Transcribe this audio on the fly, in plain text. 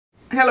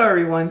Hello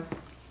everyone.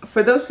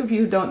 For those of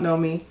you who don't know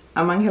me,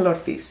 I'm Angel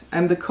Ortiz.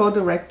 I'm the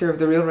co-director of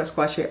the Real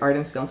Rasquache Art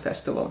and Film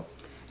Festival.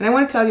 And I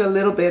want to tell you a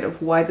little bit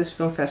of why this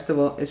film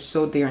festival is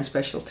so dear and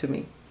special to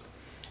me.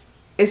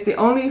 It's the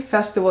only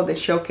festival that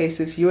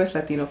showcases U.S.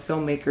 Latino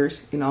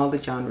filmmakers in all the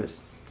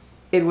genres.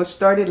 It was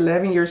started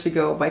 11 years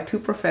ago by two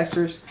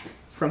professors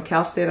from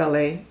Cal State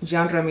LA,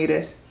 Jean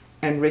Ramirez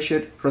and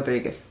Richard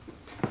Rodriguez.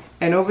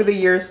 And over the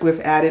years,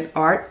 we've added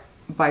art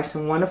by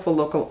some wonderful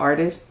local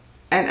artists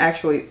and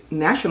actually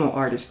national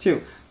artists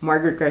too.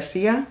 Margaret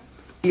Garcia,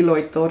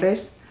 Eloy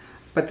Torres,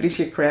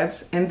 Patricia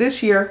Krebs, and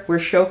this year we're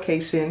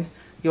showcasing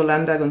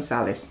Yolanda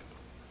Gonzalez.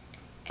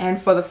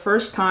 And for the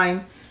first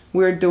time,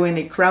 we're doing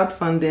a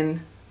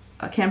crowdfunding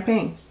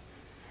campaign.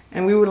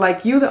 And we would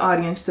like you, the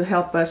audience, to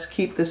help us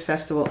keep this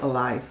festival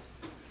alive.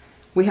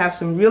 We have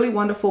some really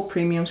wonderful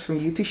premiums from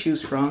you to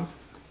choose from.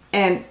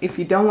 And if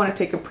you don't want to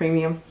take a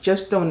premium,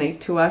 just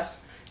donate to us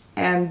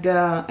and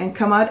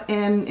come out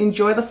and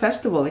enjoy the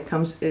festival.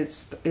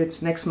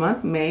 It's next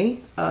month,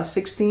 May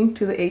 16th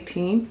to the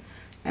 18th,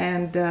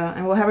 and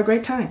we'll have a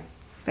great time.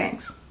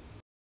 Thanks.